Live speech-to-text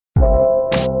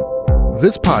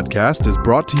This podcast is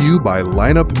brought to you by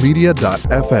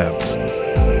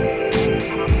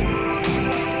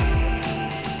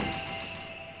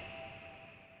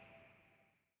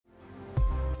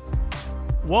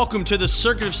Welcome to the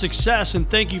Circuit of Success, and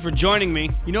thank you for joining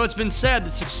me. You know, it's been said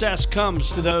that success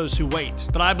comes to those who wait,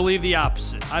 but I believe the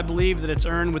opposite. I believe that it's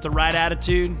earned with the right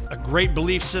attitude, a great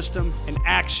belief system, and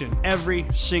action every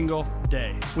single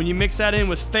day. When you mix that in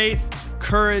with faith,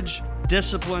 courage,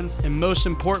 discipline, and most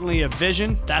importantly, a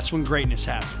vision, that's when greatness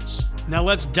happens. Now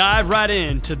let's dive right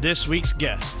into this week's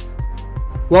guest.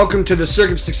 Welcome to the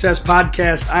Circuit of Success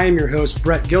podcast. I am your host,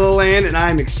 Brett Gilliland, and I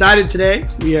am excited today.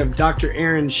 We have Dr.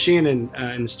 Erin Shannon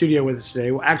in the studio with us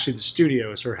today. Well, actually, the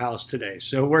studio is her house today,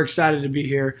 so we're excited to be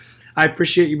here. I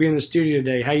appreciate you being in the studio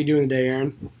today. How you doing today,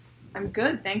 Erin? I'm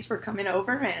good. Thanks for coming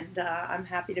over, and I'm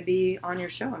happy to be on your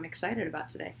show. I'm excited about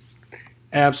today.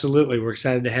 Absolutely. We're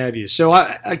excited to have you. So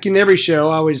like in every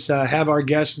show, I always have our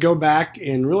guests go back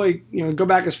and really, go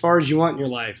back as far as you want in your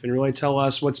life and really tell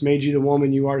us what's made you the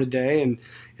woman you are today. And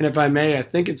if I may, I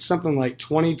think it's something like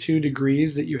 22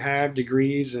 degrees that you have,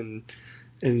 degrees and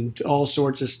all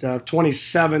sorts of stuff,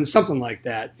 27, something like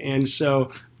that. And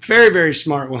so very, very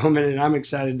smart woman, and I'm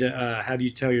excited to have you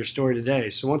tell your story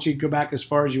today. So why don't you go back as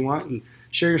far as you want and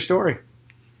share your story?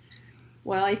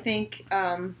 Well, I think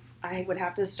I would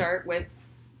have to start with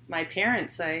my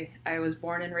parents. I was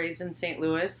born and raised in St.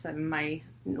 Louis, and my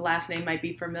last name might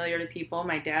be familiar to people.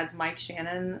 My dad's Mike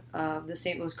Shannon of the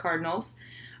St. Louis Cardinals.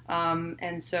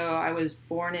 And so I was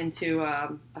born into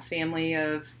a family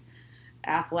of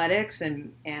athletics,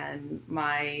 and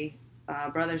my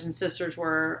brothers and sisters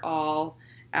were all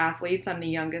athletes. I'm the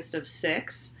youngest of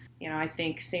six. I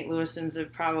think St. Louisans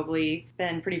have probably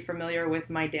been pretty familiar with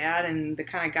my dad and the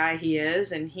kind of guy he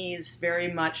is, and he's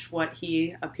very much what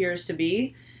he appears to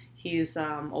be. He's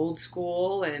old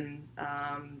school and,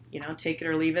 take it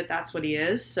or leave it. That's what he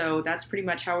is. So that's pretty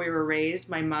much how we were raised.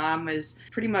 My mom is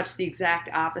pretty much the exact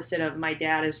opposite of my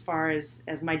dad as far as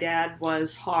my dad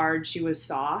was hard. She was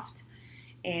soft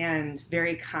and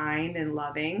very kind and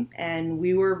loving. And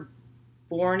we were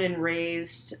born and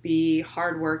raised to be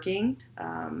hardworking.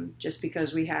 Just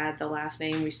because we had the last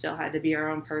name, we still had to be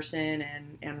our own person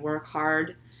and work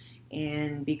hard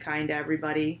and be kind to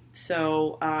everybody.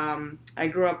 So I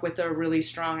grew up with a really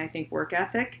strong, I think, work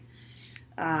ethic.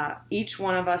 Each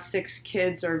one of us 6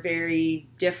 kids are very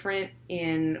different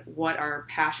in what our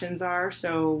passions are.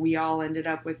 So we all ended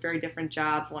up with very different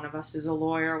jobs. One of us is a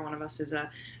lawyer. One of us is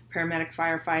a paramedic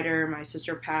firefighter. My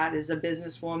sister Pat is a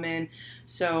businesswoman.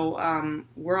 So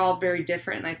we're all very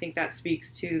different. And I think that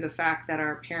speaks to the fact that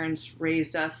our parents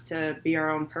raised us to be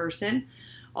our own person,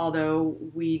 although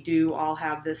we do all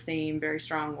have the same very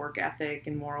strong work ethic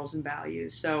and morals and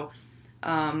values. So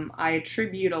I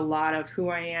attribute a lot of who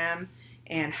I am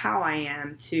and how I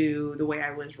am to the way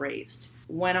I was raised.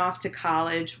 Went off to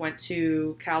college, went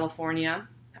to California.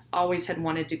 Always had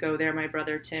wanted to go there. My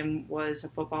brother Tim was a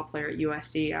football player at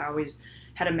USC. I always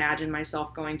had imagined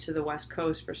myself going to the West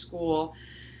Coast for school.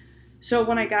 So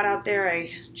when I got out there,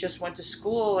 I just went to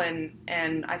school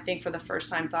and I think for the first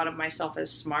time thought of myself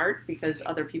as smart because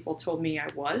other people told me I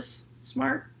was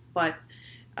smart. But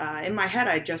in my head,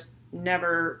 I just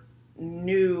never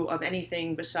knew of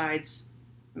anything besides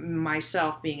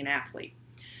myself being an athlete.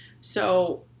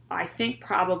 So I think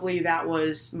probably that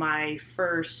was my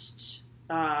first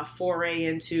foray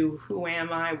into who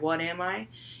am I, what am I,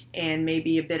 and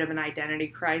maybe a bit of an identity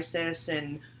crisis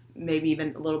and maybe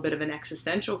even a little bit of an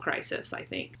existential crisis, I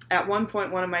think. At one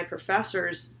point, one of my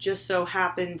professors just so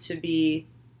happened to be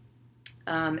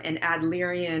an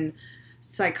Adlerian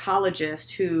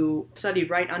psychologist who studied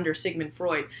right under Sigmund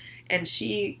Freud. And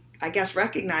she, I guess,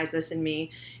 recognized this in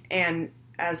me. And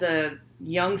as a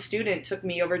young student, took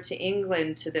me over to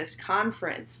England to this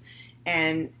conference.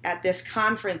 And at this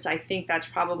conference, I think that's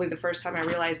probably the first time I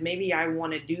realized maybe I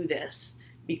want to do this,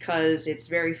 because it's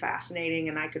very fascinating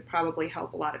and I could probably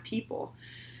help a lot of people.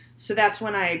 So that's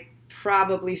when I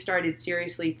probably started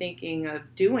seriously thinking of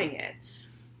doing it.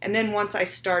 And then once I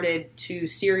started to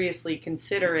seriously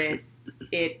consider it,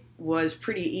 it was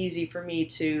pretty easy for me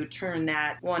to turn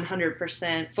that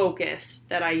 100% focus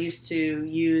that I used to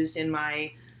use in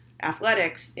my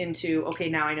athletics into, okay,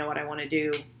 now I know what I want to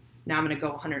do. Now I'm going to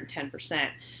go 110%.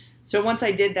 So once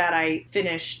I did that, I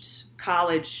finished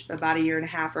college about a year and a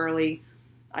half early.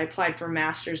 I applied for a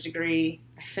master's degree.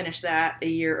 I finished that a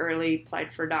year early,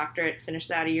 applied for a doctorate, finished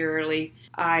that a year early.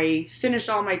 I finished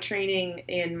all my training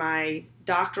in my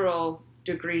doctoral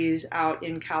degrees out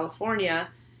in California,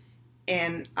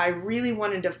 and I really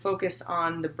wanted to focus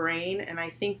on the brain, and I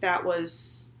think that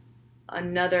was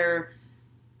another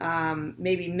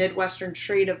maybe Midwestern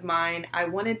trait of mine. I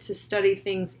wanted to study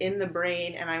things in the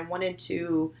brain, and I wanted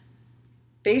to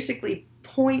basically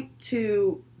point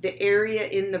to the area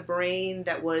in the brain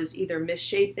that was either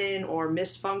misshapen or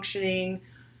misfunctioning,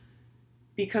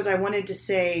 because I wanted to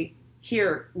say,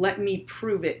 here, let me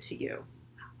prove it to you.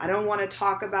 I don't want to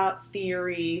talk about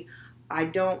theory. I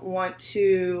don't want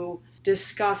to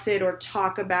discuss it or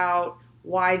talk about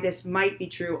why this might be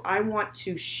true. I want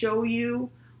to show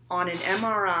you on an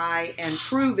MRI and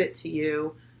prove it to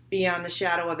you beyond the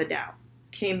shadow of a doubt.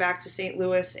 Came back to St.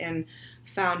 Louis and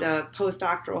found a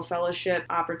postdoctoral fellowship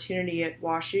opportunity at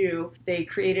WashU. They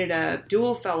created a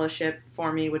dual fellowship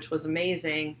for me, which was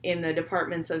amazing, in the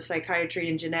departments of psychiatry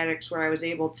and genetics, where I was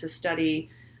able to study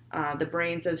the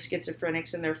brains of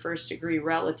schizophrenics and their first degree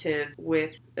relative,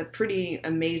 with a pretty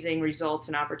amazing results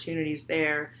and opportunities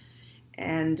there.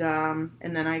 And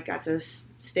then I got to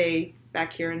stay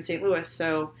back here in St. Louis.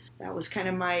 So that was kind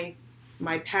of my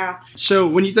path. So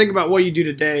when you think about what you do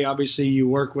today, obviously you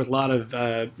work with a lot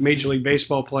of Major League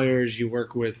Baseball players, you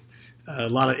work with a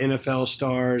lot of NFL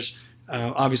stars,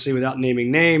 obviously without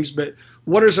naming names, but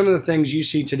what are some of the things you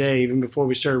see today? Even before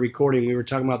we started recording, we were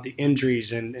talking about the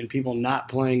injuries and people not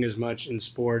playing as much in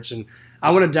sports. And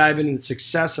I want to dive into the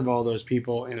success of all those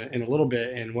people in a little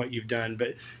bit and what you've done.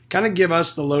 But kind of give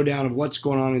us the lowdown of what's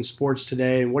going on in sports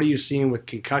today and what are you seeing with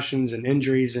concussions and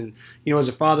injuries. And, you know, as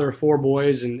a father of 4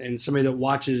 boys and somebody that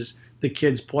watches the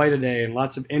kids play today and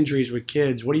lots of injuries with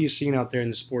kids, what are you seeing out there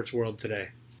in the sports world today?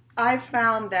 I've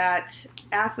found that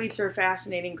athletes are a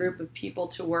fascinating group of people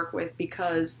to work with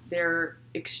because they're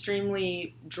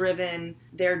extremely driven.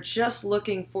 They're just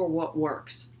looking for what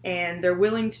works, and they're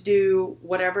willing to do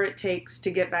whatever it takes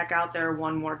to get back out there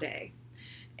one more day.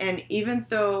 And even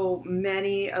though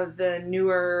many of the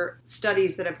newer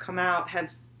studies that have come out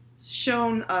have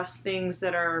shown us things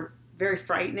that are very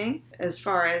frightening as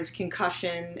far as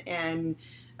concussion and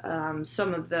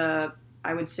some of the,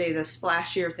 I would say, the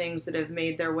splashier things that have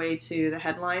made their way to the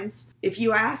headlines. If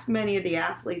you ask many of the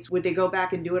athletes, would they go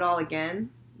back and do it all again?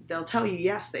 They'll tell you,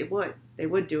 yes, they would. They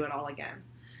would do it all again.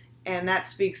 And that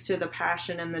speaks to the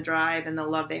passion and the drive and the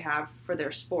love they have for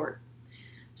their sport.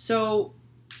 So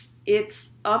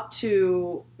it's up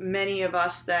to many of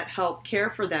us that help care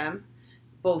for them,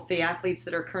 both the athletes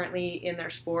that are currently in their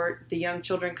sport, the young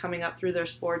children coming up through their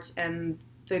sports, and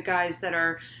the guys that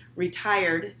are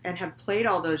retired and have played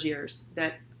all those years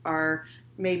that are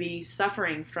maybe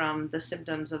suffering from the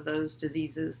symptoms of those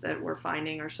diseases that we're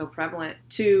finding are so prevalent,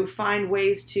 to find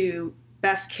ways to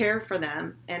best care for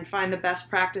them and find the best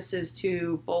practices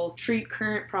to both treat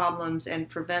current problems and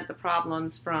prevent the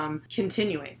problems from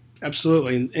continuing.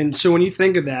 Absolutely. And so when you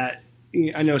think of that,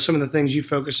 I know some of the things you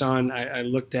focus on, I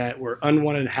looked at, were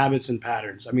unwanted habits and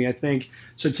patterns. I mean, I think,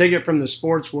 so take it from the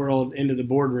sports world into the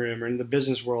boardroom or in the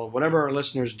business world, whatever our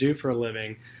listeners do for a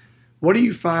living. What do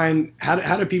you find,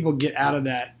 how do people get out of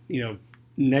that, you know,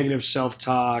 negative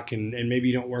self-talk and maybe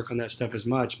you don't work on that stuff as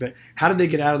much, but how do they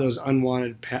get out of those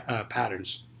unwanted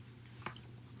patterns?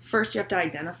 First, you have to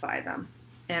identify them.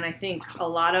 And I think a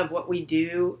lot of what we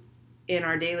do in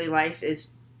our daily life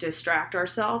is distract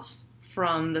ourselves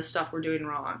from the stuff we're doing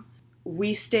wrong.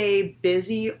 We stay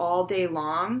busy all day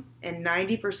long, and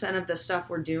 90% of the stuff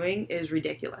we're doing is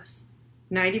ridiculous.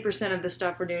 90% of the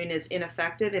stuff we're doing is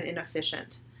ineffective and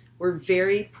inefficient. We're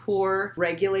very poor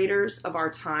regulators of our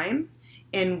time,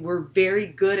 and we're very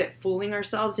good at fooling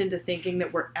ourselves into thinking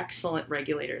that we're excellent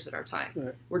regulators of our time.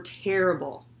 Right. We're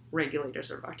terrible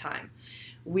regulators of our time.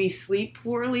 We sleep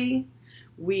poorly,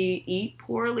 we eat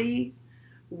poorly,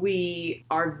 we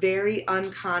are very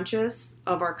unconscious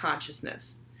of our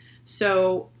consciousness.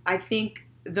 So I think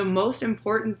the most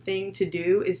important thing to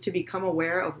do is to become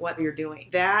aware of what you're doing.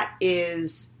 That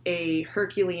is a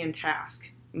Herculean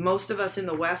task. Most of us in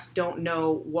the West don't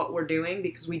know what we're doing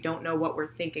because we don't know what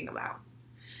we're thinking about.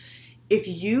 If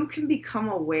you can become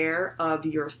aware of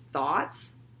your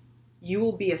thoughts, you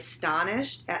will be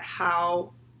astonished at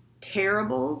how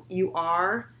terrible you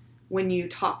are when you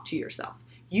talk to yourself.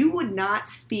 You would not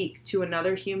speak to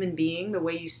another human being the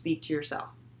way you speak to yourself.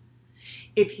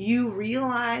 If you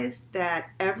realized that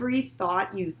every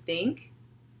thought you think,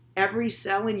 every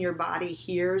cell in your body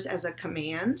hears as a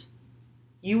command,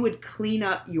 you would clean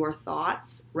up your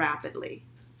thoughts rapidly.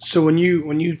 So when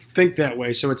you think that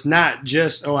way, so it's not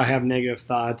just, oh, I have negative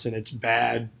thoughts and it's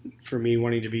bad for me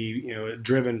wanting to be, you know, a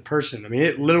driven person. I mean,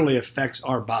 it literally affects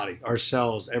our body, our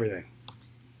cells, everything.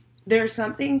 There's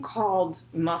something called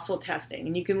muscle testing,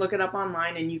 and you can look it up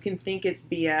online and you can think it's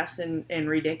BS and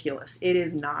ridiculous. It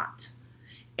is not.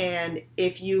 And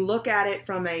if you look at it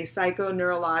from a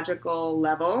psychoneurological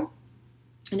level,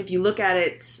 And if you look at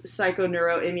it,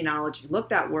 psychoneuroimmunology, look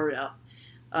that word up.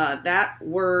 That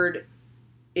word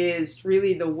is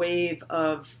really the wave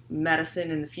of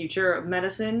medicine and the future of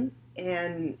medicine.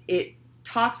 And it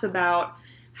talks about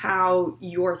how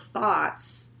your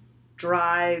thoughts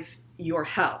drive your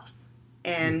health.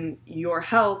 And your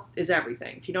health is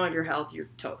everything. If you don't have your health, you're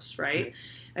toast, right?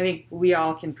 I think we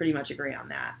all can pretty much agree on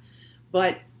that.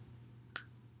 But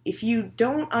if you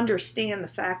don't understand the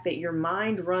fact that your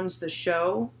mind runs the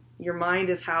show, your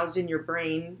mind is housed in your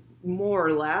brain, more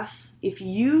or less. If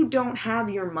you don't have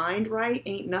your mind right,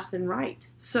 ain't nothing right.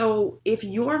 So if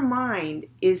your mind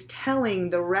is telling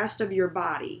the rest of your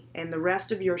body and the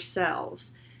rest of your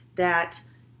cells that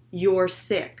you're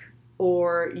sick,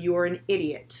 or you're an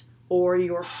idiot, or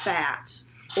you're fat,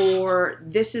 or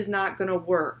this is not going to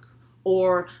work,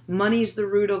 or money's the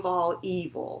root of all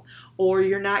evil, or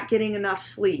you're not getting enough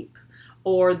sleep,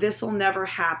 or this will never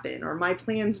happen, or my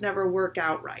plans never work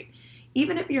out right.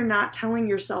 Even if you're not telling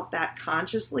yourself that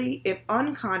consciously, if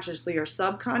unconsciously or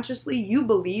subconsciously you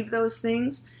believe those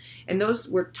things, and those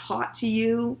were taught to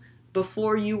you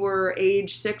before you were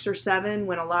age 6 or 7,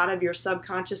 when a lot of your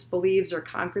subconscious beliefs are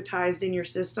concretized in your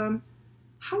system,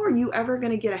 how are you ever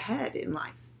going to get ahead in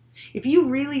life? If you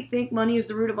really think money is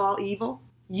the root of all evil,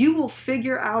 you will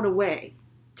figure out a way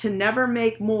to never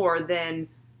make more than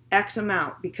X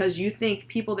amount, because you think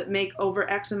people that make over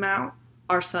X amount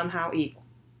are somehow evil.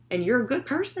 And you're a good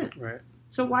person. Right.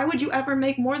 So why would you ever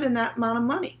make more than that amount of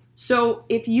money? So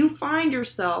if you find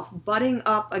yourself butting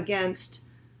up against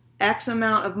X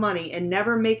amount of money and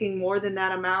never making more than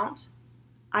that amount,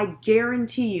 I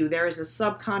guarantee you there is a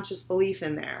subconscious belief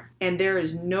in there. And there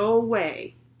is no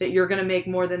way that you're going to make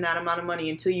more than that amount of money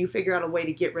until you figure out a way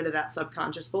to get rid of that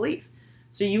subconscious belief.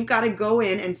 So you've got to go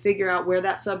in and figure out where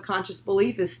that subconscious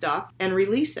belief is stuck and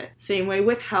release it. Same way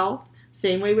with health,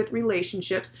 same way with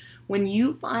relationships. When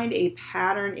you find a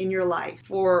pattern in your life,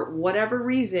 for whatever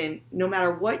reason, no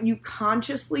matter what you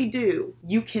consciously do,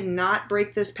 you cannot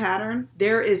break this pattern.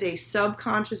 There is a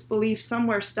subconscious belief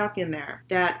somewhere stuck in there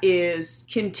that is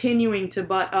continuing to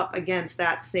butt up against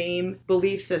that same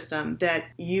belief system that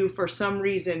you, for some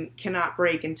reason, cannot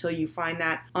break until you find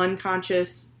that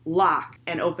unconscious lock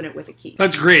and open it with a key.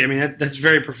 That's great. I mean, that's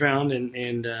very profound,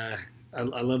 and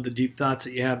I love the deep thoughts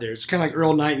that you have there. It's kind of like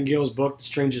Earl Nightingale's book, The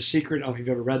Strangest Secret. I don't know if you've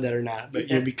ever read that or not, but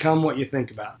you become what you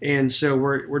think about. And so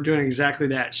we're doing exactly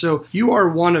that. So you are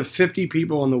one of 50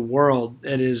 people in the world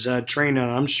that is trained on,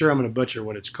 I'm sure I'm going to butcher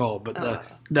what it's called, but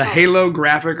the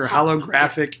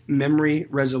holographic memory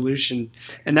resolution.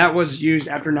 And that was used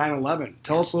after 9/11.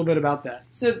 Tell us a little bit about that.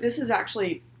 So this is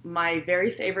actually my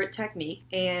very favorite technique,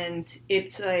 and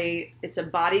it's a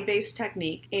body-based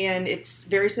technique, and it's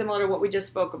very similar to what we just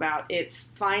spoke about.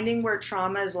 It's finding where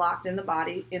trauma is locked in the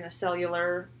body in a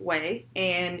cellular way,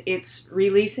 and it's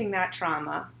releasing that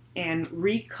trauma and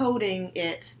recoding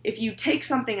it. If you take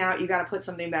something out, you got to put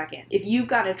something back in. If you've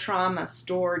got a trauma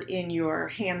stored in your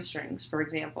hamstrings, for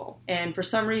example, and for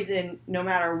some reason, no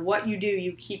matter what you do,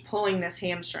 you keep pulling this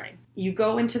hamstring, you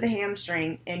go into the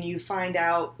hamstring and you find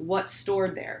out what's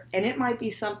stored there. And it might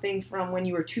be something from when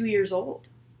you were 2 years old,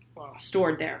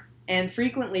 stored there. And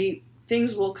frequently,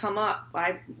 things will come up.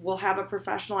 I will have a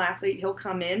professional athlete, he'll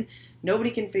come in, nobody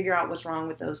can figure out what's wrong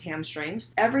with those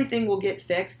hamstrings. Everything will get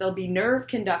fixed. There'll be nerve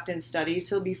conductance studies.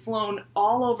 He'll be flown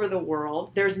all over the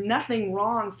world. There's nothing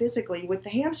wrong physically with the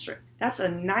hamstring. That's a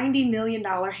 $90 million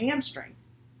hamstring.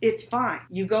 It's fine.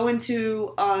 You go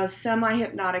into a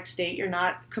semi-hypnotic state. You're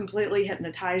not completely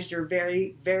hypnotized. You're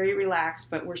very, very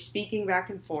relaxed, but we're speaking back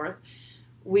and forth.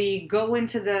 We go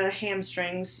into the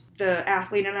hamstrings. The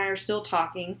athlete and I are still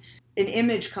talking. An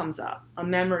image comes up. A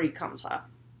memory comes up.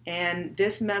 And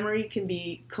this memory can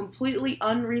be completely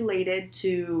unrelated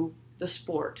to the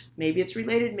sport. Maybe it's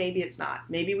related, maybe it's not.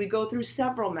 Maybe we go through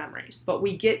several memories, but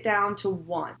we get down to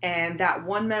one. And that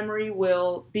one memory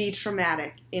will be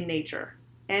traumatic in nature.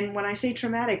 And when I say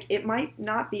traumatic, it might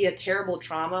not be a terrible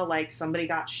trauma like somebody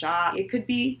got shot. It could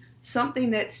be something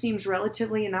that seems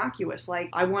relatively innocuous, like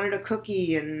I wanted a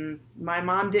cookie and my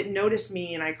mom didn't notice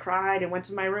me and I cried and went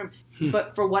to my room.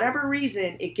 But for whatever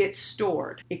reason, it gets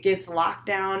stored. It gets locked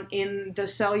down in the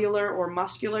cellular or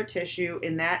muscular tissue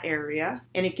in that area,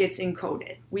 and it gets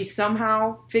encoded. We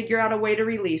somehow figure out a way to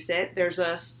release it. There's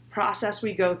a process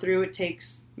we go through. It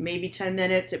takes maybe 10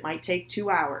 minutes. It might take 2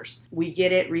 hours. We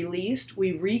get it released.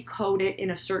 We recode it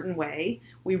in a certain way.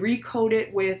 We recode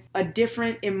it with a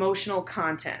different emotional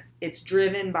content. It's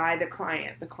driven by the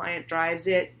client. The client drives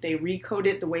it. They recode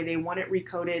it the way they want it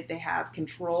recoded. They have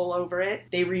control over it.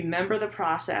 They remember the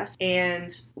process.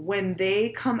 And when they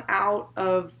come out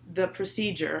of the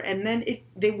procedure, and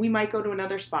then we might go to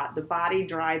another spot, the body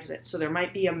drives it. So there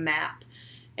might be a map,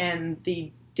 and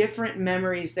the different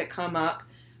memories that come up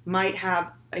might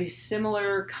have a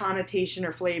similar connotation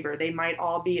or flavor. They might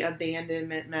all be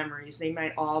abandonment memories. They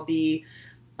might all be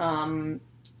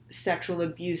sexual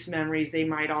abuse memories. They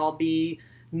might all be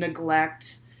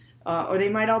neglect, or they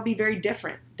might all be very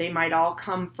different. They might all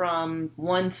come from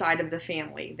one side of the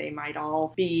family. They might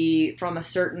all be from a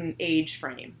certain age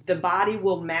frame. The body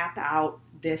will map out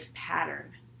this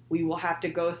pattern. We will have to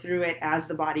go through it as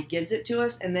the body gives it to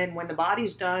us, and then when the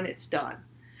body's done, it's done.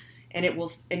 And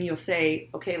you'll say,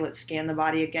 okay, let's scan the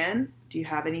body again. Does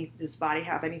the body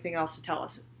have anything else to tell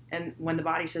us? And when the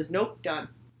body says, nope, done,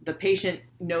 the patient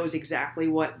knows exactly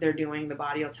what they're doing. The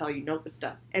body will tell you, nope, it's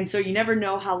done. And so you never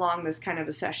know how long this kind of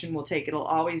a session will take. It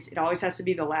always has to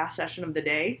be the last session of the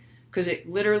day, because it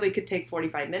literally could take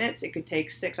 45 minutes. It could take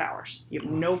 6 hours. You have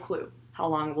no clue how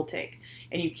long it will take.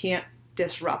 And you can't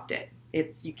disrupt it.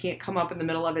 You can't come up in the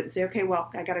middle of it and say, okay, well,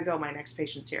 I got to go. My next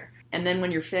patient's here. And then when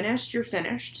you're finished, you're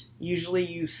finished. Usually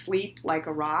you sleep like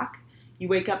a rock. You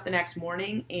wake up the next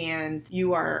morning and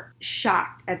you are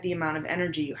shocked at the amount of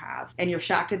energy you have. And you're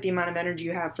shocked at the amount of energy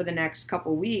you have for the next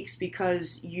couple weeks,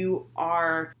 because you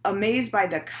are amazed by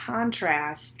the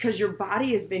contrast, because your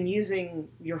body has been using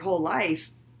your whole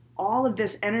life all of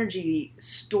this energy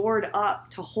stored up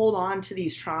to hold on to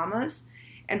these traumas.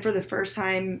 And for the first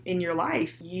time in your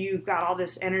life, you've got all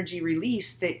this energy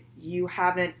released that you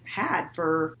haven't had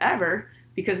forever,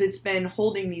 because it's been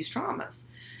holding these traumas.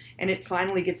 And it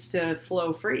finally gets to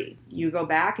flow free. You go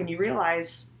back and you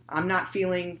realize, I'm not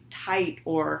feeling tight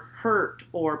or hurt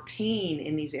or pain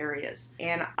in these areas.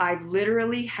 And I've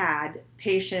literally had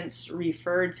patients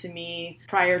referred to me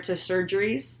prior to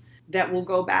surgeries that will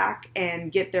go back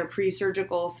and get their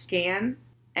pre-surgical scan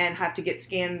and have to get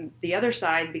scanned the other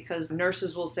side, because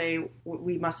nurses will say,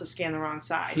 we must have scanned the wrong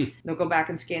side. They'll go back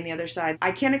and scan the other side.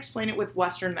 I can't explain it with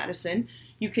Western medicine.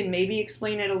 You can maybe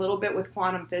explain it a little bit with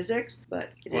quantum physics,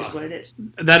 but it is what it is.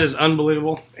 That is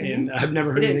unbelievable, and I've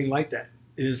never heard anything like that.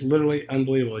 It is literally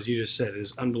unbelievable, as you just said. It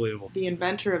is unbelievable. The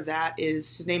inventor of that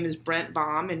his name is Brent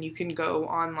Baum, and you can go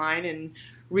online and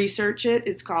research it.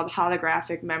 It's called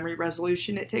holographic memory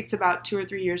resolution. It takes about 2 or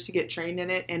 3 years to get trained in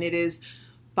it, and it is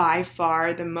by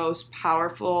far the most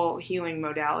powerful healing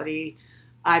modality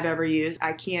I've ever used.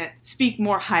 I can't speak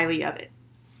more highly of it.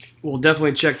 We'll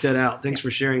definitely check that out. Thanks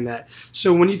for sharing that.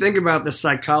 So when you think about the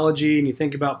psychology and you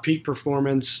think about peak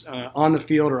performance on the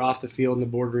field or off the field in the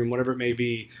boardroom, whatever it may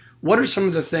be, what are some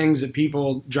of the things that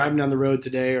people driving down the road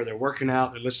today, or they're working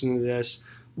out, they're listening to this,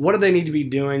 what do they need to be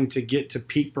doing to get to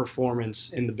peak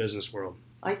performance in the business world?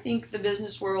 I think the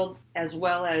business world, as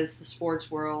well as the sports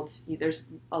world, there's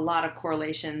a lot of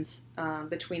correlations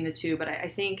between the two. But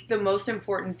I think the most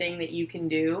important thing that you can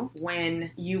do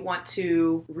when you want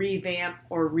to revamp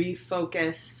or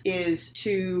refocus is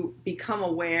to become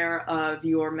aware of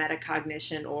your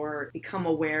metacognition, or become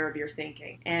aware of your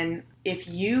thinking. And if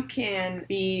you can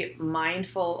be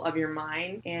mindful of your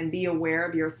mind and be aware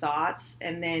of your thoughts,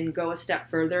 and then go a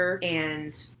step further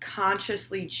and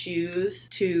consciously choose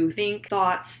to think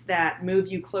thoughts that move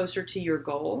you closer to your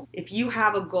goal. If you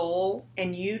have a goal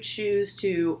and you choose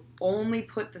to only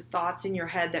put the thoughts in your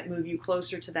head that move you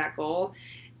closer to that goal,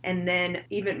 and then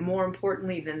even more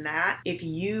importantly than that, if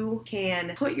you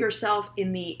can put yourself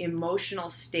in the emotional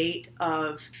state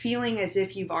of feeling as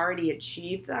if you've already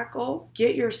achieved that goal,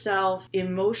 get yourself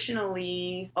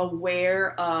emotionally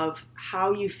aware of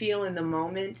how you feel in the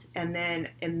moment, and then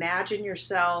imagine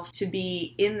yourself to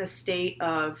be in the state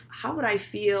of, how would I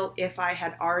feel if I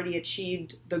had already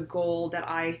achieved the goal that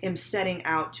I am setting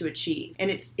out to achieve?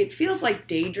 And it feels like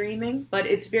daydreaming, but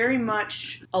it's very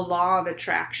much a law of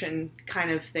attraction kind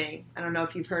of thing. I don't know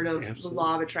if you've heard of the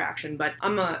law of attraction, but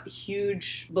I'm a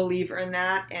huge believer in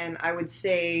that. And I would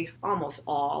say almost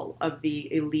all of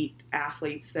the elite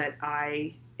athletes that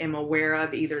I am aware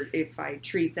of, either if I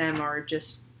treat them or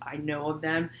just I know of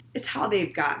them, it's how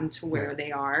they've gotten to where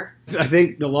they are. I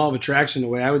think the law of attraction, the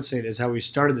way I would say it is, how we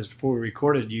started this before we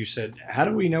recorded, you said, how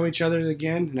do we know each other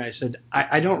again? And I said,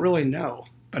 I don't really know,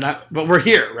 but we're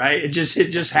here, right? It just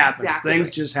happens. Exactly Things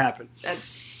right. just happen.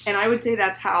 And I would say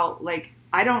that's how,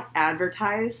 I don't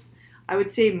advertise. I would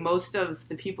say most of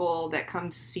the people that come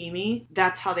to see me,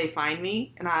 that's how they find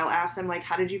me. And I'll ask them,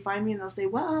 how did you find me? And they'll say,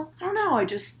 well, I don't know. I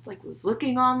just was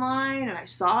looking online and I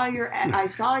saw you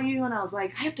and I was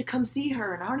like, I have to come see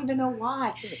her and I don't even know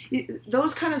why.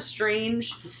 Those kind of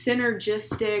strange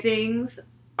synergistic things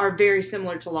are very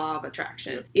similar to law of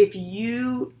attraction. If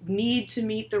you need to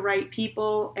meet the right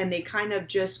people and they kind of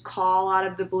just call out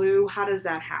of the blue, how does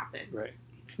that happen? Right.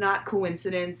 It's not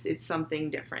coincidence, it's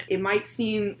something different. It might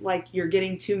seem like you're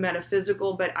getting too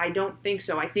metaphysical, but I don't think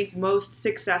so. I think most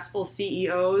successful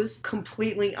CEOs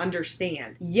completely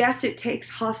understand. Yes, it takes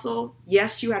hustle.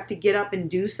 Yes, you have to get up and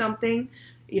do something.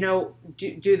 You know,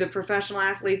 do the professional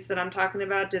athletes that I'm talking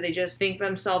about, do they just think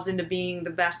themselves into being the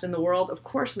best in the world? Of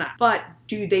course not. But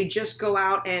do they just go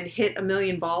out and hit 1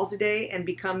 million balls a day and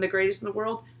become the greatest in the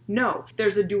world? No,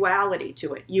 there's a duality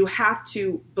to it. You have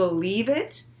to believe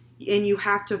it and you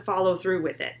have to follow through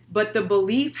with it. But the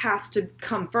belief has to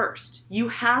come first. You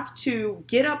have to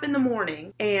get up in the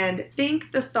morning and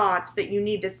think the thoughts that you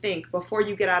need to think before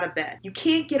you get out of bed. You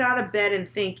can't get out of bed and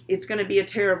think it's going to be a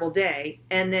terrible day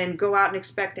and then go out and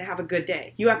expect to have a good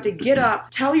day. You have to get up,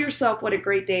 tell yourself what a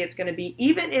great day it's going to be,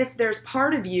 even if there's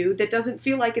part of you that doesn't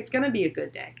feel like it's going to be a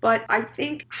good day. But I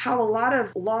think how a lot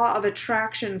of law of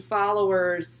attraction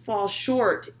followers fall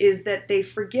short is that they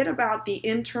forget about the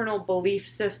internal belief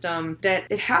system that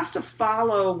it has to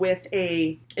follow with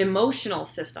a emotional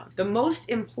system. The most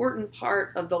important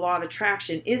part of the law of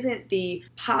attraction isn't the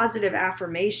positive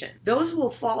affirmation. Those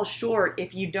will fall short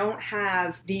if you don't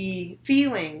have the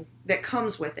feeling that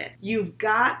comes with it. You've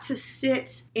got to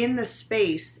sit in the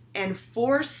space and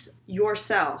force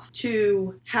yourself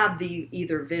to have the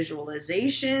either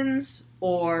visualizations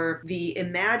or the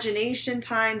imagination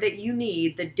time that you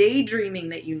need, the daydreaming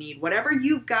that you need, whatever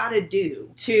you've got to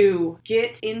do to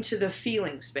get into the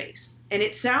feeling space. And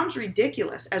it sounds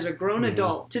ridiculous as a grown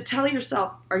adult to tell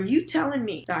yourself, are you telling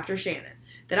me, Dr. Shannon,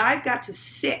 that I've got to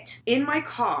sit in my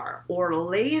car or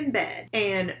lay in bed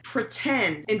and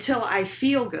pretend until I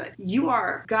feel good? You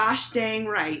are gosh dang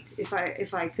right,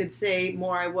 if I could say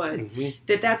more I would,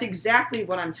 that's exactly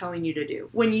what I'm telling you to do.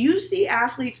 When you see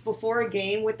athletes before a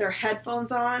game with their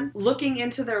headphones on, looking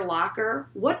into their locker,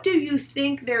 what do you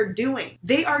think they're doing?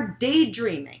 They are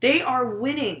daydreaming. They are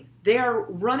winning. They are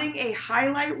running a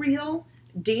highlight reel,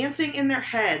 dancing in their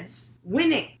heads,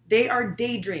 winning. They are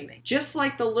daydreaming. Just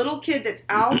like the little kid that's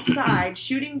outside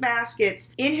shooting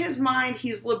baskets, in his mind,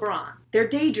 he's LeBron. They're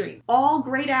daydreaming. All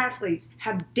great athletes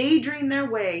have daydreamed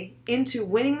their way into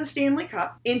winning the Stanley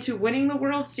Cup, into winning the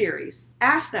World Series.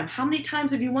 Ask them, how many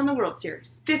times have you won the World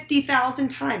Series? 50,000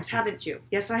 times, haven't you?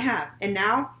 Yes, I have. And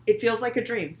now it feels like a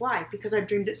dream. Why? Because I've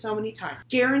dreamed it so many times.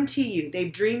 Guarantee you,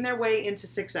 they've dreamed their way into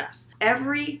success.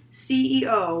 Every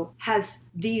CEO has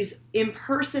these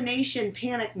impersonation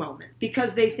panic moments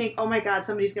because they think, oh my God,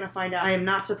 somebody's going to find out I am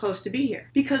not supposed to be here,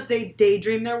 because they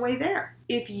daydream their way there.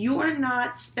 If you're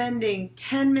not spending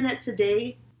 10 minutes a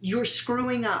day, you're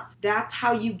screwing up. That's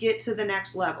how you get to the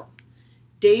next level.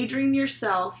 Daydream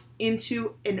yourself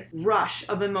into a rush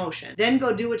of emotion. Then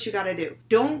go do what you got to do.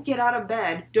 Don't get out of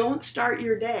bed. Don't start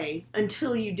your day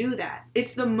until you do that.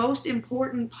 It's the most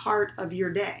important part of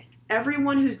your day.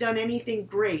 Everyone who's done anything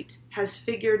great has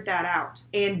figured that out.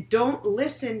 And don't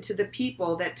listen to the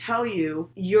people that tell you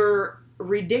you're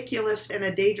ridiculous and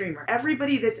a daydreamer.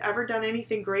 Everybody that's ever done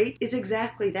anything great is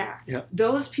exactly that. Yep.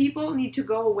 Those people need to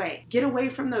go away. Get away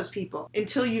from those people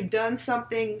until you've done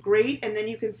something great, and then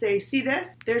you can say, see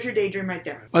this? There's your daydream right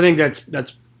there. I think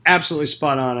that's absolutely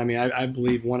spot on. I mean, I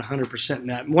believe 100% in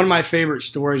that. One of my favorite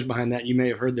stories behind that, you may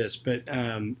have heard this, but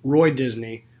Roy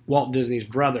Disney, Walt Disney's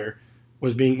brother,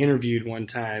 was being interviewed one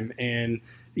time, and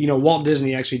Walt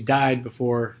Disney actually died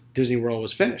before Disney World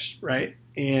was finished, right?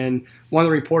 And one of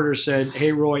the reporters said,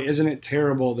 hey, Roy, isn't it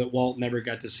terrible that Walt never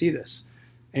got to see this?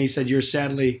 And he said, you're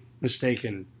sadly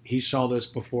mistaken. He saw this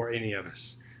before any of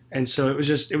us. And so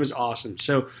it was awesome.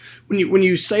 So when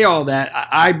you say all that,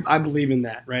 I believe in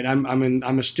that, right?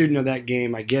 I'm a student of that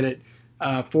game. I get it.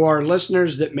 For our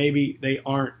listeners that maybe they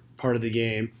aren't part of the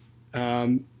game,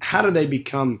 how do they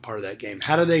become part of that game?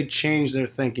 How do they change their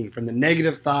thinking from the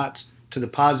negative thoughts to the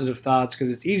positive thoughts?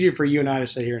 Because it's easier for you and I to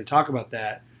sit here and talk about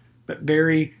that, but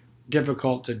very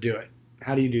difficult to do it.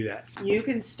 How do you do that? You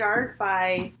can start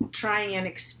by trying an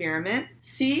experiment.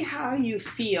 See how you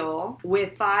feel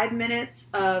with 5 minutes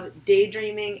of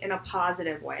daydreaming in a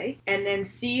positive way, and then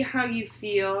see how you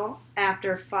feel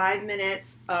after 5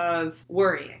 minutes of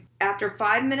worrying. After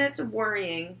 5 minutes of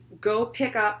worrying, go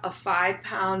pick up a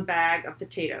 5-pound bag of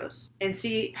potatoes and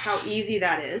see how easy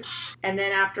that is. And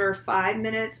then after 5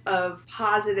 minutes of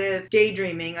positive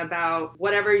daydreaming about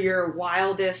whatever your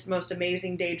wildest, most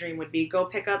amazing daydream would be, go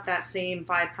pick up that same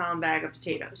 5-pound bag of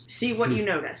potatoes. See what you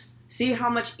notice. See how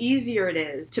much easier it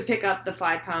is to pick up the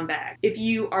 5-pound bag. If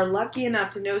you are lucky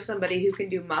enough to know somebody who can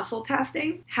do muscle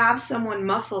testing, have someone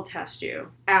muscle test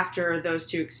you after those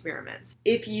 2 experiments.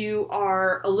 If you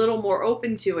are a little more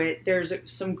open to it, there's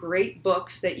some great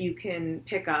books that you can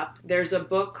pick up. There's a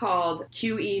book called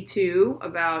QE2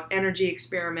 about energy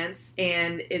experiments,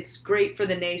 and it's great for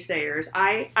the naysayers.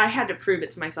 I had to prove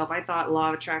it to myself. I thought law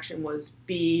of attraction was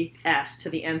BS to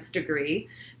the nth degree.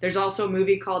 There's also a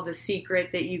movie called The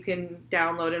Secret that you can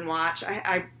download and watch.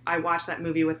 I watched that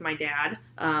movie with my dad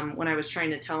when I was trying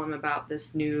to tell him about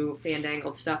this new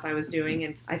fandangled stuff I was doing,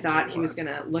 and I thought he was going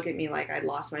to look at me like I'd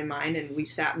lost my mind, and we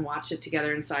sat and watched it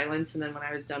together in silence, and then when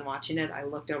I was done watching it, I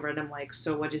looked over at him like,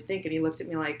 so what'd you think? And he looked at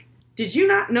me like, did you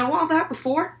not know all that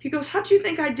before? He goes, how'd you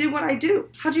think I did what I do?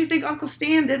 How'd you think Uncle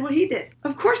Stan did what he did?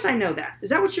 Of course I know that. Is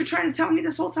that what you're trying to tell me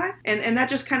this whole time? And that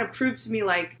just kind of proves to me,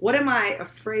 like, what am I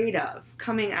afraid of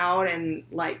coming out and,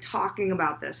 like, talking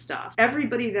about this stuff?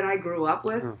 Everybody that I grew up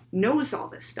with knows all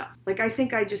this stuff. Like, I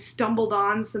think I just stumbled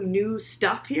on some new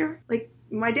stuff here. Like,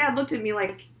 my dad looked at me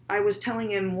like I was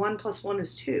telling him 1 + 1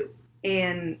 is 2.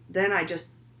 And then I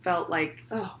just felt like,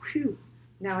 oh, whew.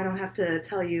 Now I don't have to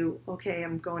tell you, okay,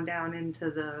 I'm going down into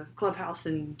the clubhouse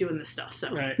and doing this stuff. So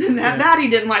that he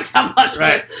didn't like that much.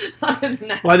 Right. Other than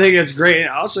that. Well, I think that's great. And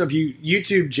also, if you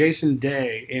YouTube Jason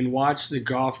Day and watch the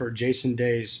golfer Jason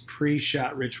Day's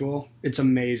pre-shot ritual, it's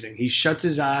amazing. He shuts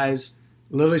his eyes,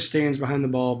 literally stands behind the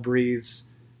ball, breathes,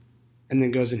 and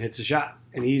then goes and hits a shot.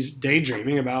 And he's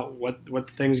daydreaming about what the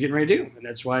thing's getting ready to do. And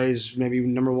that's why he's maybe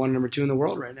number 1, number 2 in the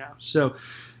world right now. So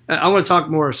I want to talk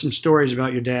more, some stories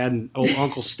about your dad and old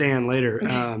Uncle Stan later.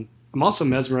 I'm also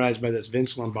mesmerized by this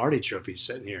Vince Lombardi trophy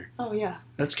sitting here. Oh, yeah.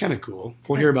 That's kind of cool.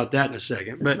 We'll hear about that in a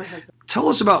second. That's but tell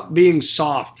us about being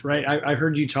soft, right? I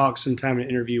heard you talk sometime in an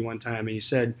interview one time, and you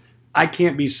said, I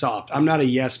can't be soft. I'm not a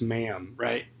yes, ma'am,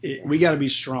 right? We got to be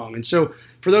strong. And so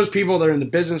for those people that are in the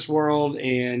business world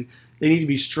and they need to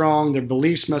be strong, their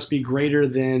beliefs must be greater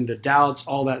than the doubts,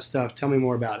 all that stuff. Tell me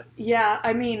more about it. Yeah,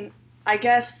 I mean, I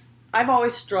guess I've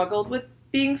always struggled with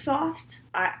being soft.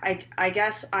 I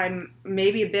guess I'm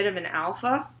maybe a bit of an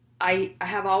alpha. I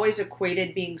have always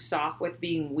equated being soft with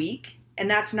being weak, and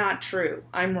that's not true.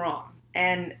 I'm wrong.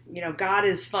 And, you know, God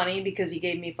is funny because he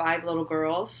gave me 5 little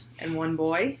girls and 1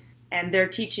 boy, and they're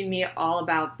teaching me all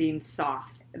about being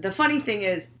soft. The funny thing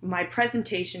is my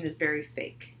presentation is very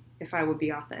fake, if I would be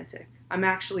authentic. I'm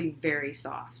actually very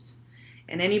soft.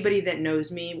 And anybody that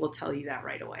knows me will tell you that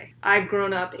right away. I've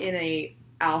grown up in a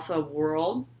alpha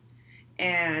world,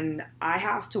 and I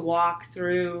have to walk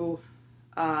through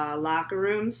locker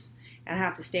rooms, and I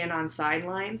have to stand on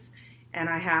sidelines, and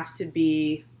I have to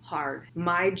be hard.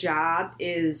 My job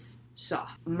is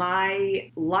soft.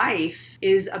 My life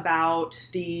is about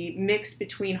the mix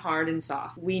between hard and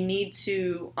soft. We need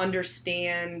to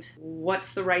understand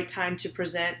what's the right time to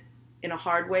present in a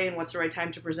hard way and what's the right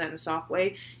time to present in a soft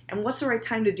way, and what's the right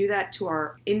time to do that to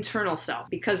our internal self,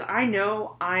 because I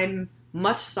know I'm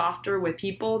much softer with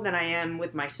people than I am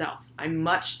with myself. I'm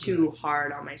much too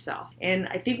hard on myself. And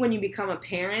I think when you become a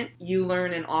parent, you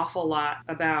learn an awful lot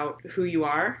about who you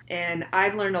are. And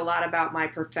I've learned a lot about my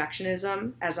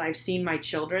perfectionism as I've seen my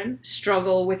children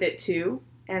struggle with it too.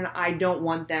 And I don't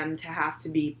want them to have to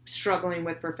be struggling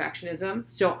with perfectionism.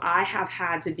 So I have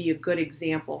had to be a good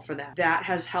example for them. That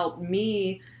has helped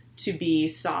me to be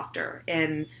softer.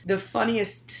 And the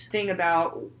funniest thing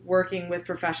about working with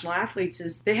professional athletes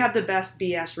is they have the best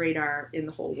BS radar in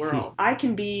the whole world. I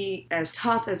can be as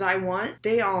tough as I want.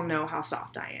 They all know how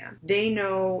soft I am. They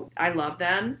know I love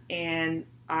them, and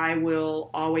I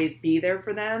will always be there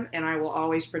for them, and I will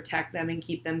always protect them and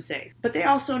keep them safe. But they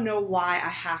also know why I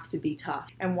have to be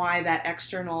tough and why that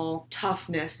external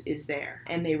toughness is there,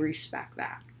 and they respect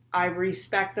that. I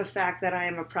respect the fact that I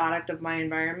am a product of my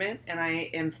environment, and I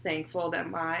am thankful that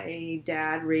my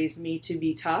dad raised me to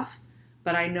be tough,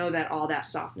 but I know that all that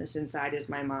softness inside is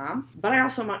my mom. But I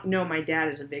also know my dad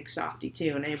is a big softie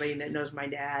too, and anybody that knows my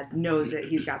dad knows that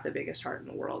he's got the biggest heart in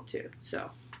the world too. So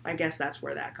I guess that's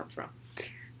where that comes from.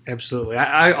 Absolutely.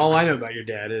 All I know about your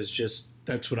dad is just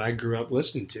that's what I grew up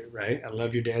listening to, right? I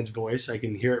love your dad's voice. I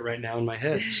can hear it right now in my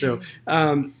head. So,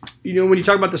 you know, when you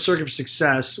talk about the circuit of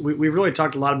success, we really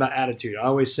talked a lot about attitude. I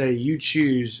always say you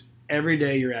choose every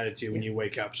day your attitude when you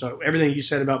wake up. So everything you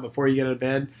said about before you get out of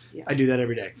bed, I do that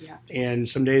every day. Yeah. And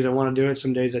some days I want to do it,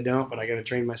 some days I don't, but I got to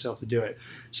train myself to do it.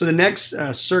 So the next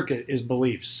circuit is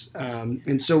beliefs.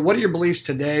 And so what are your beliefs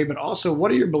today, but also what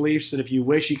are your beliefs that if you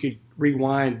wish you could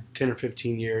rewind 10 or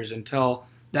 15 years and tell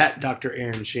that Dr.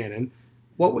 Erin Shannon,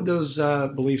 what would those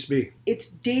beliefs be? It's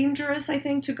dangerous, I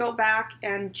think, to go back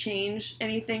and change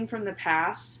anything from the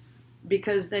past.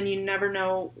 because then you never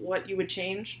know what you would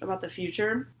change about the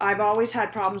future. I've always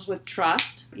had problems with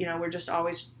trust. We're just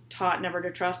always taught never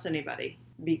to trust anybody,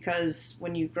 because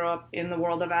when you grow up in the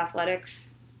world of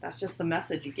athletics, that's just the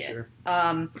message you get.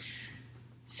 Sure.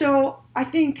 So I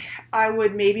think I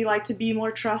would maybe like to be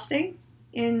more trusting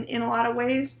in a lot of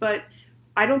ways, but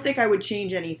I don't think I would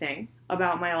change anything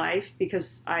about my life,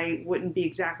 because I wouldn't be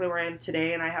exactly where I am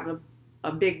today, and I have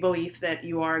a big belief that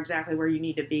you are exactly where you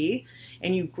need to be,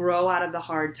 and you grow out of the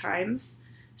hard times.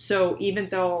 So even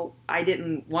though I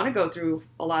didn't want to go through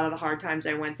a lot of the hard times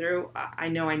I went through, I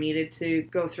know I needed to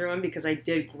go through them because I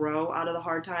did grow out of the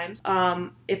hard times.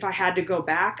 If I had to go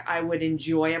back, I would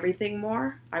enjoy everything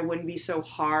more. I wouldn't be so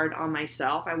hard on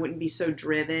myself. I wouldn't be so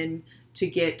driven to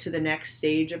get to the next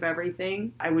stage of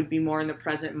everything. I would be more in the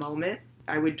present moment.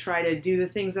 I would try to do the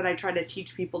things that I try to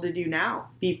teach people to do now.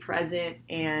 Be present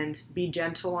and be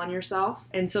gentle on yourself.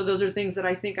 And so those are things that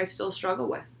I think I still struggle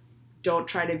with. Don't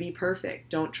try to be perfect.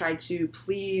 Don't try to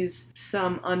please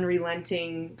some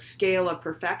unrelenting scale of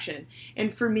perfection.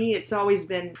 And for me, it's always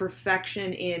been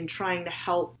perfection in trying to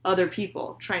help other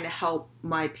people, trying to help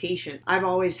my patient. I've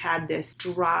always had this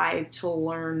drive to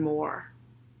learn more.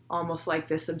 Almost like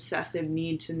this obsessive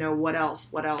need to know what else,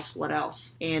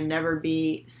 and never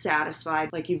be satisfied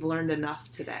like you've learned enough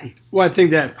today. Well, I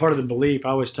think that part of the belief,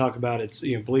 I always talk about, it's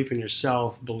belief in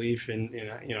yourself, belief in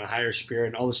a higher spirit,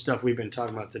 and all the stuff we've been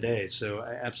talking about today. So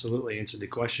I absolutely answered the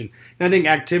question. And I think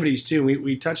activities too,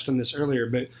 we touched on this earlier,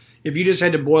 but if you just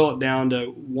had to boil it down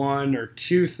to one or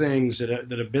two things that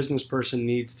a business person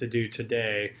needs to do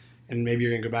today, and maybe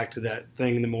you're going to go back to that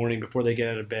thing in the morning before they get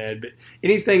out of bed. But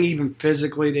anything even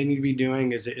physically they need to be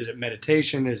doing, is it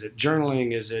meditation? Is it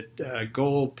journaling? Is it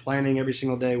goal planning every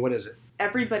single day? What is it?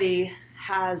 Everybody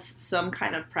has some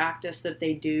kind of practice that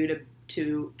they do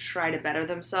to try to better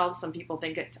themselves. Some people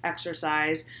think it's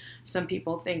exercise. Some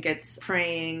people think it's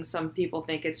praying. Some people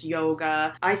think it's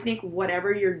yoga. I think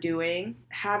whatever you're doing,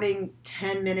 having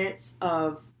 10 minutes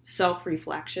of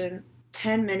self-reflection,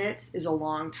 10 minutes is a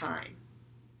long time.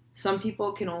 Some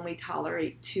people can only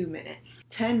tolerate 2 minutes.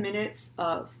 10 minutes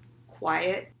of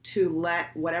quiet to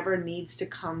let whatever needs to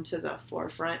come to the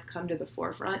forefront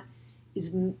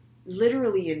is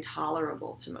literally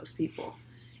intolerable to most people.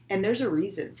 And there's a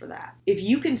reason for that. If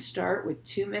you can start with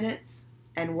 2 minutes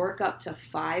and work up to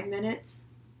 5 minutes,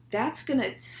 that's going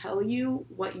to tell you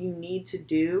what you need to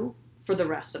do for the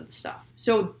rest of the stuff.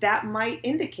 So that might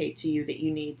indicate to you that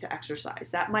you need to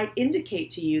exercise. That might indicate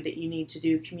to you that you need to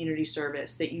do community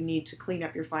service, that you need to clean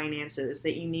up your finances,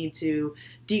 that you need to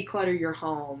declutter your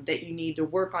home, that you need to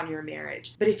work on your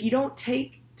marriage. But if you don't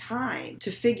take time to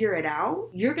figure it out,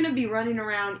 you're going to be running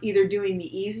around either doing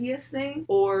the easiest thing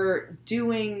or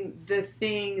doing the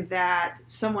thing that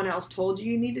someone else told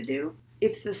you need to do.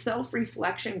 It's the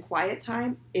self-reflection quiet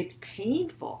time. It's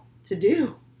painful to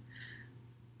do.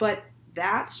 But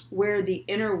that's where the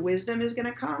inner wisdom is going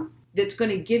to come, that's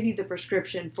going to give you the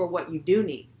prescription for what you do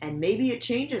need. And maybe it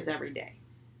changes every day.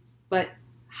 But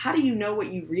how do you know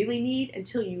what you really need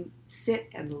until you sit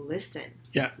and listen?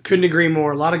 Yeah, couldn't agree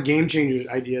more. A lot of game-changer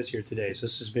ideas here today, so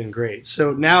this has been great.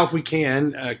 So now, if we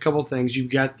can, a couple things.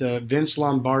 You've got the Vince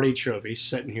Lombardi trophy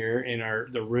sitting here in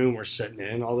the room we're sitting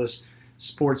in, all this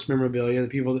sports memorabilia. The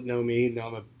people that know me know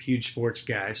I'm a huge sports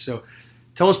guy. So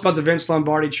tell us about the Vince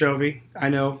Lombardi trophy. I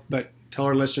know, but tell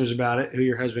our listeners about it, who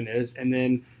your husband is. And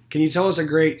then can you tell us a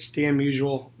great Stan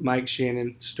Musial, Mike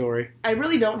Shannon story? I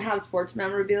really don't have sports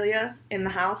memorabilia in the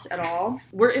house at all.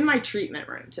 We're in my treatment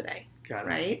room today. Got it.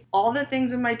 Right? All the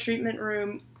things in my treatment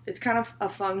room, it's kind of a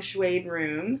feng shui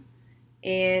room.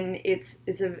 And it's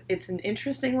an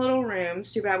interesting little room.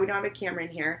 It's too bad we don't have a camera in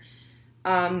here.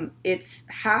 It's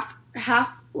half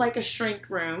like a shrink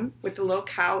room with a little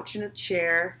couch and a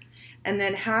chair. And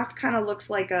then half kind of looks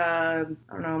like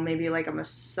maybe like a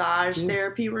massage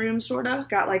therapy room, sort of.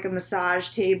 Got like a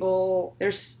massage table.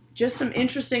 There's just some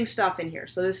interesting stuff in here.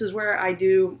 So this is where I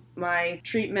do my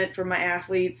treatment for my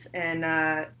athletes. And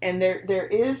there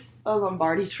is a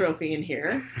Lombardi trophy in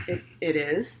here. It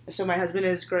is. So my husband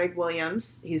is Greg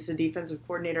Williams. He's the defensive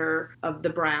coordinator of the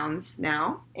Browns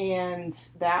now. And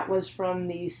that was from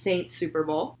the Saints Super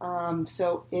Bowl.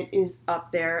 So it is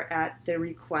up there at the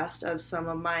request of some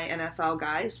of my NFL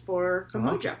guys for some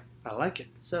mojo. I like it.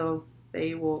 So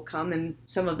they will come and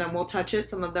some of them will touch it,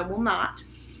 some of them will not.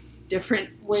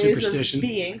 Different ways of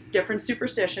beings, different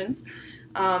superstitions.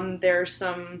 There's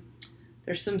some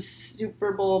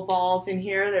Super Bowl balls in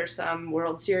here. There's some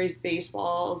World Series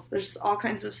baseballs. There's all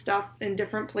kinds of stuff in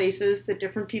different places that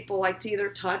different people like to either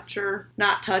touch or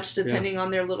not touch, depending on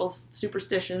their little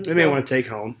superstitions. They may want to take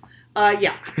home.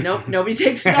 Yeah. Nope. Nobody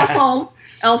takes stuff home.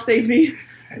 Else they'd be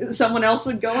someone else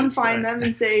would go and find them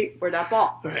and say, "Where'd that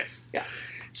ball?" Right. Yeah.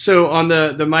 So on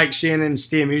the Mike Shannon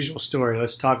Stan Musial story,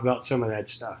 let's talk about some of that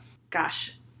stuff.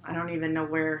 Gosh, I don't even know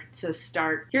where to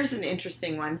start. Here's an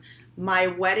interesting one. My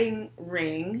wedding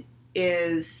ring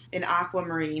is an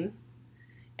aquamarine,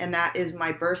 and that is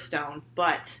my birthstone.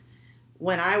 But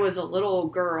when I was a little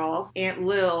girl, Aunt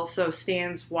Lil, so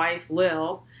Stan's wife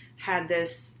Lil, had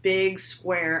this big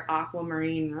square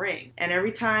aquamarine ring. And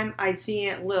every time I'd see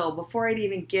Aunt Lil, before I'd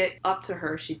even get up to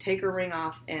her, she'd take her ring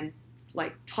off and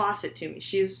like toss it to me.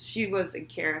 She was a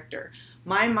character.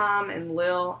 My mom and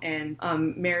Lil and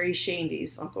Mary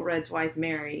Shandy's, Uncle Red's wife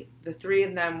Mary, the three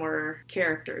of them were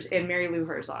characters, and Mary Lou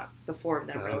Herzog. The four of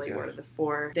them really were the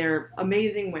four. They're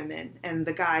amazing women, and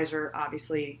the guys are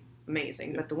obviously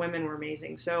amazing, but the women were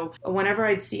amazing. So whenever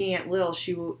I'd see Aunt Lil,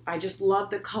 I just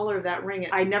loved the color of that ring.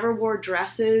 I never wore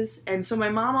dresses, and so my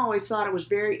mom always thought it was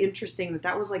very interesting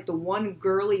that was like the one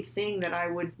girly thing that I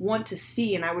would want to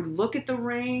see, and I would look at the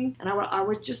ring, and I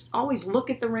would just always look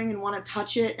at the ring and want to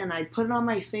touch it, and I'd put it on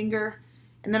my finger,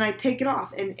 and then I'd take it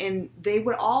off, and they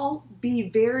would all be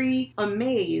very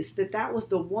amazed that was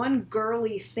the one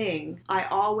girly thing I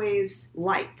always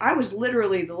liked. I was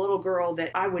literally the little girl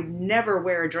that I would never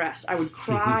wear a dress. I would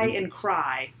cry and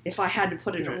cry if I had to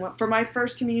put it on. For my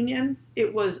first communion,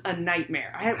 it was a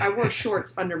nightmare. I wore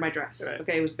shorts under my dress. Right.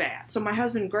 Okay, it was bad. So my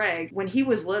husband Greg, when he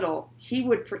was little, he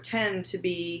would pretend to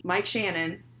be Mike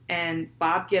Shannon and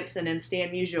Bob Gibson and Stan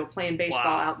Musial playing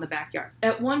baseball out in the backyard.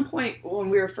 At one point when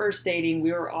we were first dating,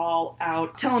 we were all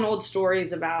out telling old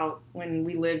stories about when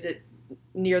we lived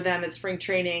near them at spring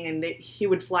training, and he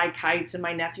would fly kites, and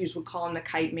my nephews would call him the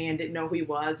kite man, didn't know who he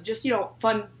was. Just,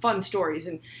 fun stories.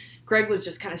 And Greg was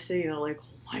just kind of sitting there like,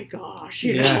 oh my gosh,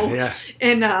 you know? Yeah.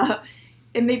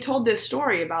 And they told this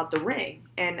story about the ring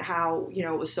and how,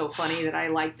 it was so funny that I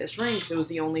liked this ring because it was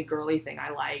the only girly thing I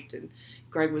liked. And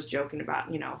Greg was joking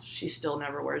about, she still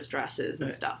never wears dresses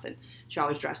and stuff. And she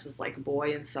always dresses like a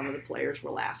boy, and some of the players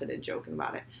were laughing and joking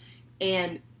about it.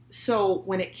 And so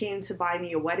when it came to buy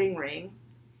me a wedding ring,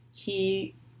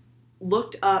 he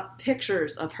looked up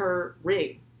pictures of her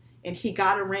ring, and he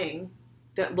got a ring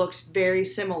that looks very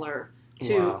similar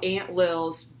to Aunt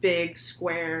Lil's big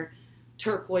square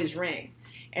turquoise ring.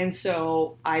 And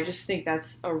so I just think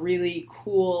that's a really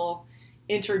cool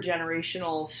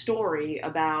intergenerational story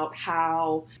about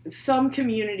how some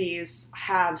communities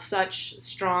have such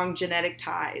strong genetic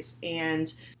ties,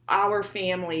 and our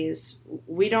families,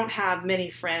 we don't have many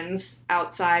friends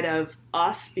outside of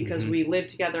us because we live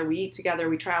together, we eat together,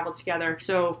 we travel together.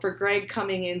 So for Greg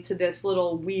coming into this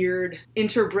little weird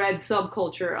interbred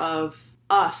subculture of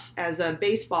us as a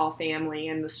baseball family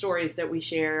and the stories that we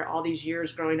share all these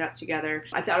years growing up together,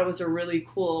 I thought it was a really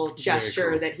cool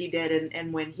gesture that he did,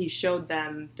 and when he showed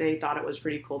them, they thought it was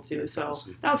pretty cool too. That's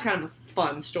awesome. That was kind of a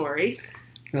fun story.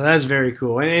 Well, that's very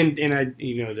cool, and I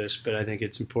this, but I think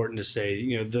it's important to say,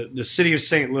 the city of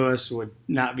St. Louis would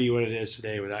not be what it is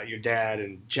today without your dad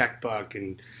and Jack Buck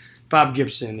and Bob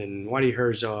Gibson and Whitey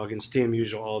Herzog and Stan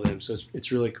Musial, all of them. So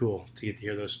it's really cool to get to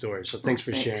hear those stories. So thanks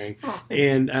for sharing.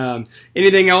 And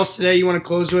anything else today you want to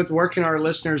close with? Where can our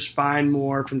listeners find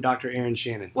more from Dr. Erin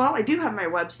Shannon? Well, I do have my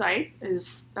website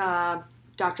is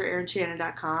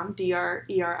drerinshannon.com,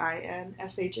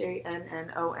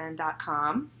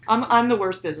 DRERINSHANNON.com. I'm the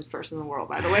worst business person in the world,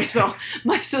 by the way. So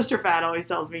my sister Pat always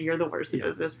tells me you're the worst in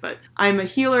business. But I'm a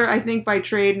healer, I think, by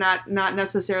trade, not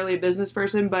necessarily a business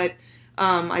person, but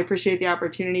I appreciate the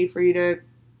opportunity for you to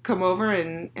come over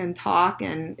and talk,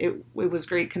 and it was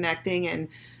great connecting, and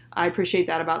I appreciate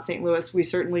that about St. Louis. We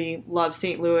certainly love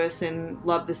St. Louis and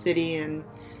love the city, and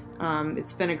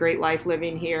it's been a great life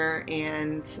living here,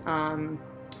 and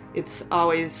it's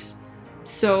always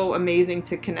so amazing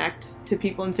to connect to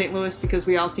people in St. Louis because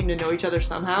we all seem to know each other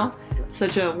somehow.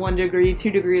 Such a 1 degree,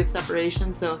 2 degree of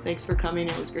separation, so thanks for coming.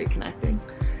 It was great connecting.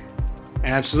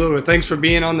 Absolutely. Thanks for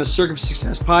being on the Circuit of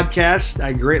Success podcast.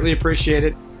 I greatly appreciate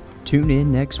it. Tune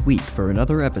in next week for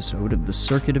another episode of the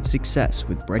Circuit of Success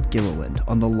with Brett Gilliland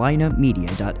on the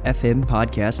lineupmedia.fm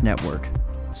podcast network.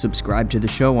 Subscribe to the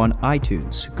show on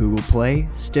iTunes, Google Play,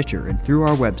 Stitcher, and through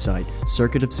our website,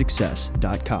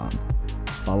 circuitofsuccess.com.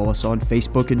 Follow us on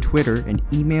Facebook and Twitter, and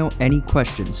email any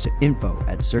questions to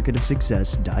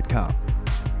info@circuitofsuccess.com.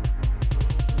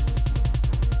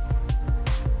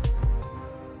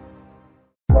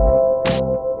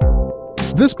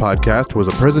 This podcast was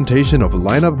a presentation of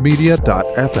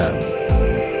lineupmedia.fm.